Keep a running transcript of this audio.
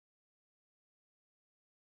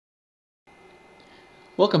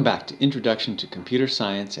Welcome back to Introduction to Computer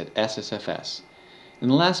Science at SSFS. In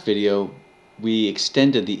the last video, we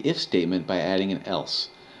extended the if statement by adding an else.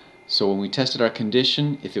 So when we tested our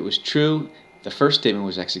condition, if it was true, the first statement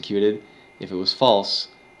was executed. If it was false,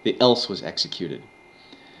 the else was executed.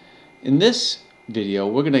 In this video,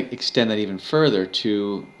 we're going to extend that even further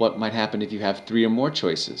to what might happen if you have three or more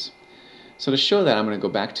choices. So to show that, I'm going to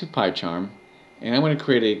go back to PyCharm, and I'm going to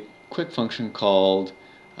create a quick function called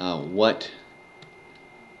what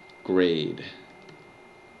grade,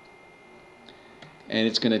 and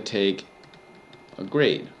it's going to take a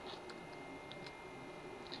grade,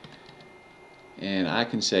 and I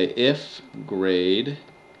can say if grade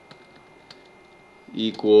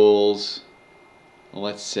equals,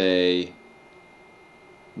 let's say,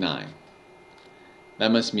 9.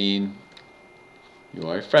 That must mean you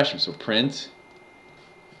are a freshman. So print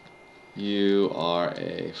you are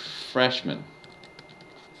a freshman.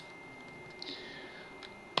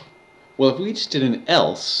 Well, if we just did an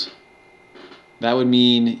else, that would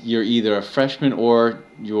mean you're either a freshman or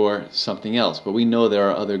you're something else. But we know there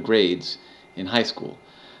are other grades in high school.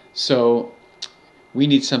 So we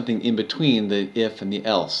need something in between the if and the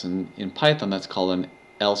else. And in Python, that's called an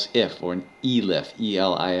else if, or an elif,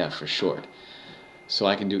 E-L-I-F for short. So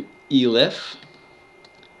I can do elif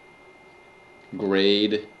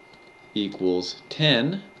grade equals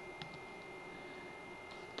 10,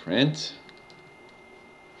 print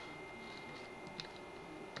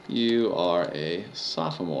you are a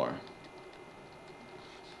sophomore.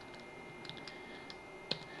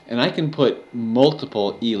 And I can put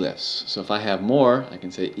multiple elifs. So if I have more, I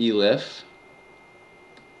can say elif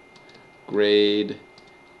grade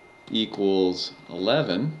equals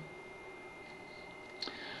 11.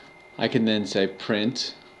 I can then say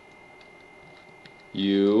print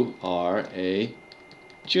you are a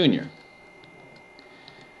junior.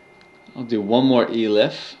 I'll do one more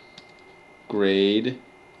elif grade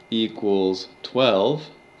equals 12,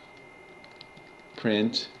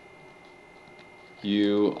 print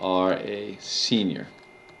you are a senior.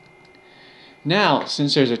 Now,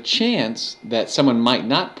 since there's a chance that someone might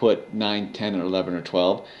not put 9, 10, or 11, or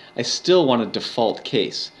 12, I still want a default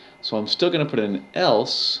case. So I'm still going to put an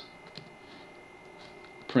else,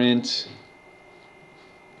 print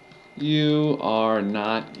you are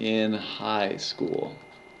not in high school.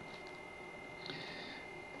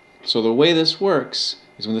 So the way this works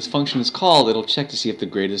is when this function is called, it'll check to see if the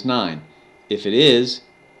grade is 9. If it is,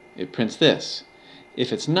 it prints this.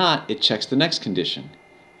 If it's not, it checks the next condition.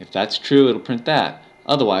 If that's true, it'll print that.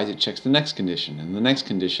 Otherwise, it checks the next condition. And the next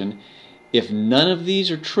condition, if none of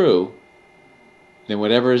these are true, then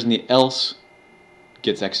whatever is in the else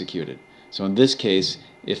gets executed. So in this case,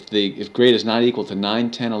 if grade is not equal to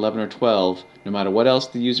 9, 10, 11, or 12, no matter what else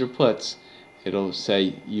the user puts, it'll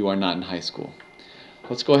say you are not in high school.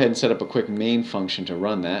 Let's go ahead and set up a quick main function to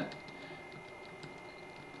run that.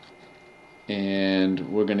 And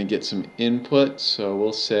we're going to get some input. So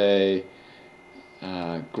we'll say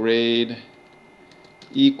grade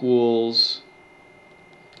equals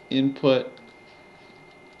input.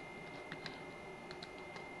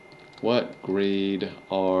 What grade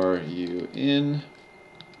are you in?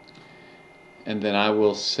 And then I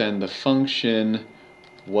will send the function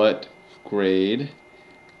what grade.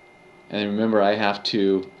 And remember, I have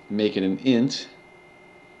to make it an int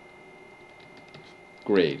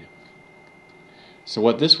grade. So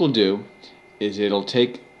what this will do is it'll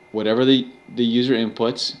take whatever the user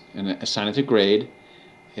inputs and assign it to grade.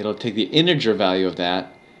 It'll take the integer value of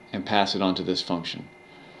that and pass it on to this function.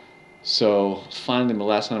 So finally, the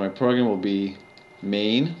last line of my program will be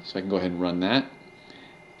main, so I can go ahead and run that.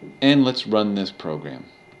 And let's run this program.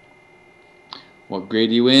 What grade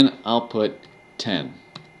are you in? I'll put 10.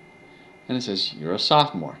 And it says you're a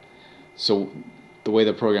sophomore. So the way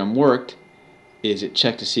the program worked is it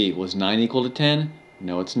checked to see, was 9 equal to 10?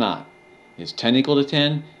 No, it's not. Is 10 equal to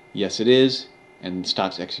 10? Yes, it is, and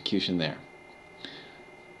stops execution there.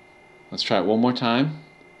 Let's try it one more time.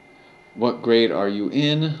 What grade are you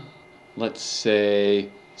in? Let's say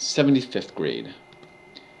 75th grade.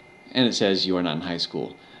 And it says you are not in high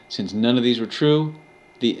school. Since none of these were true,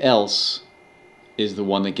 the else is the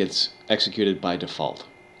one that gets executed by default.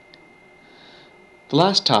 The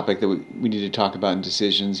last topic that we need to talk about in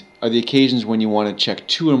decisions are the occasions when you want to check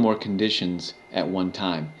 2 or more conditions at one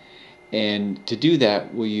time. And to do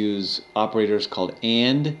that, we'll use operators called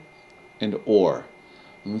and or.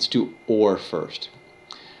 And let's do or first.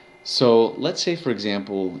 So let's say, for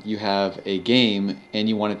example, you have a game and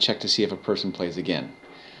you want to check to see if a person plays again.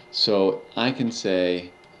 So I can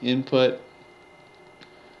say input,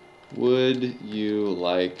 would you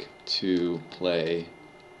like to play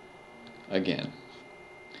again?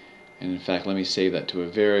 And in fact, let me save that to a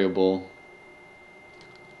variable,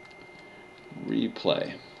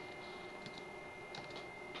 replay.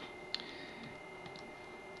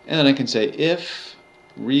 And then I can say if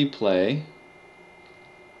replay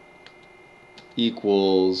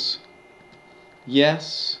equals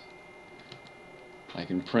yes, I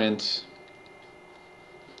can print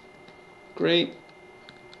great,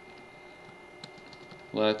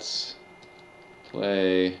 let's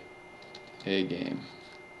play a game.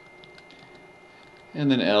 And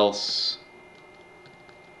then else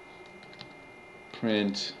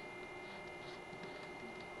print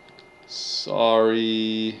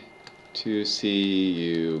sorry to see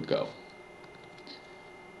you go.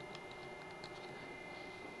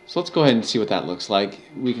 So let's go ahead and see what that looks like.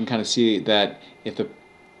 We can kind of see that if the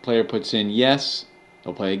player puts in yes,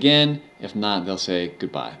 they'll play again. If not, they'll say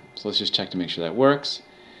goodbye. So let's just check to make sure that works.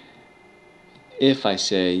 If I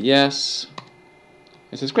say yes,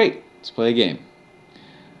 it says great, let's play a game.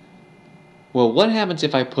 Well, what happens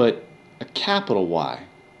if I put a capital Y?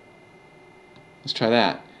 Let's try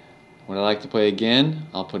that. Would I like to play again?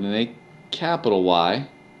 I'll put in a capital Y.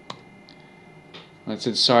 I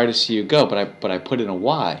said sorry to see you go, but I put in a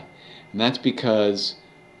Y. And that's because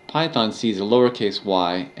Python sees a lowercase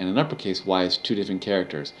y and an uppercase y as two different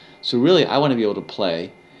characters. So really I want to be able to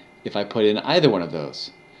play if I put in either one of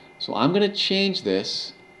those. So I'm going to change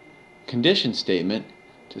this condition statement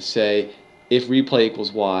to say if replay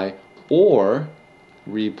equals y or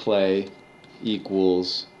replay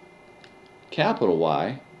equals capital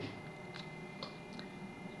Y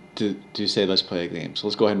to say let's play a game. So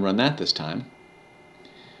let's go ahead and run that this time.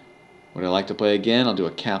 Would I like to play again? I'll do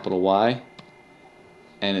a capital Y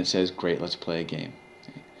and it says great, let's play a game.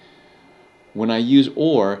 When I use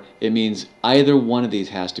or, it means either one of these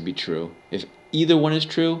has to be true. If either one is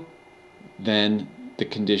true, then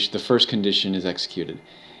the first condition is executed.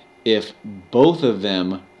 If both of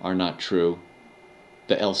them are not true,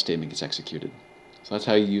 the else statement gets executed. So that's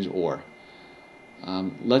how you use or.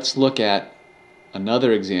 Let's look at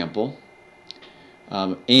another example.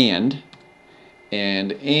 And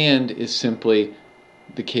is simply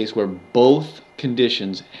the case where both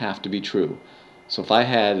conditions have to be true. So if I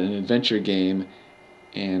had an adventure game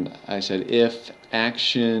and I said if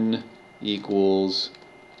action equals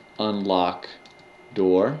unlock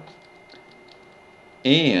door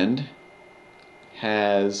and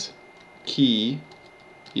has key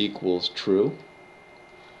equals true,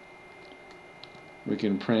 we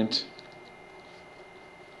can print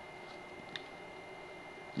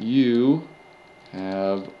you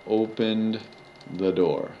have opened the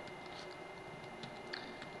door.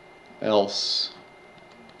 Else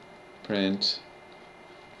print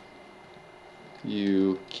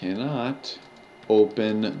you cannot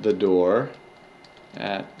open the door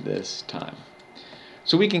at this time.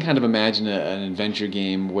 So we can kind of imagine an adventure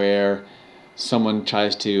game where someone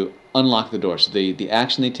tries to unlock the door. So the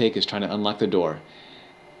action they take is trying to unlock the door.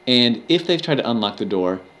 And if they've tried to unlock the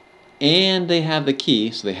door and they have the key,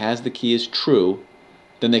 so the key is true,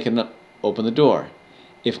 then they can open the door.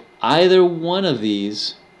 If either one of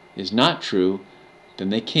these is not true, then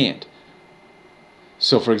they can't.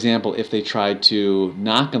 So for example, if they tried to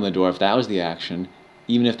knock on the door, if that was the action,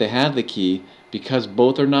 even if they have the key, because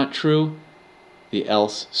both are not true, the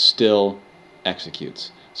else still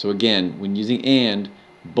executes. So again, when using and,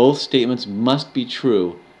 both statements must be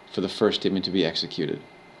true for the first statement to be executed.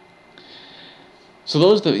 So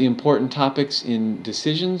those are the important topics in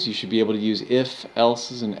decisions. You should be able to use if,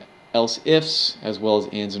 else's, and else ifs, as well as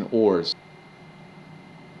ands and ors.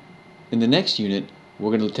 In the next unit,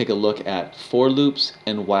 we're going to take a look at for loops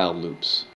and while loops.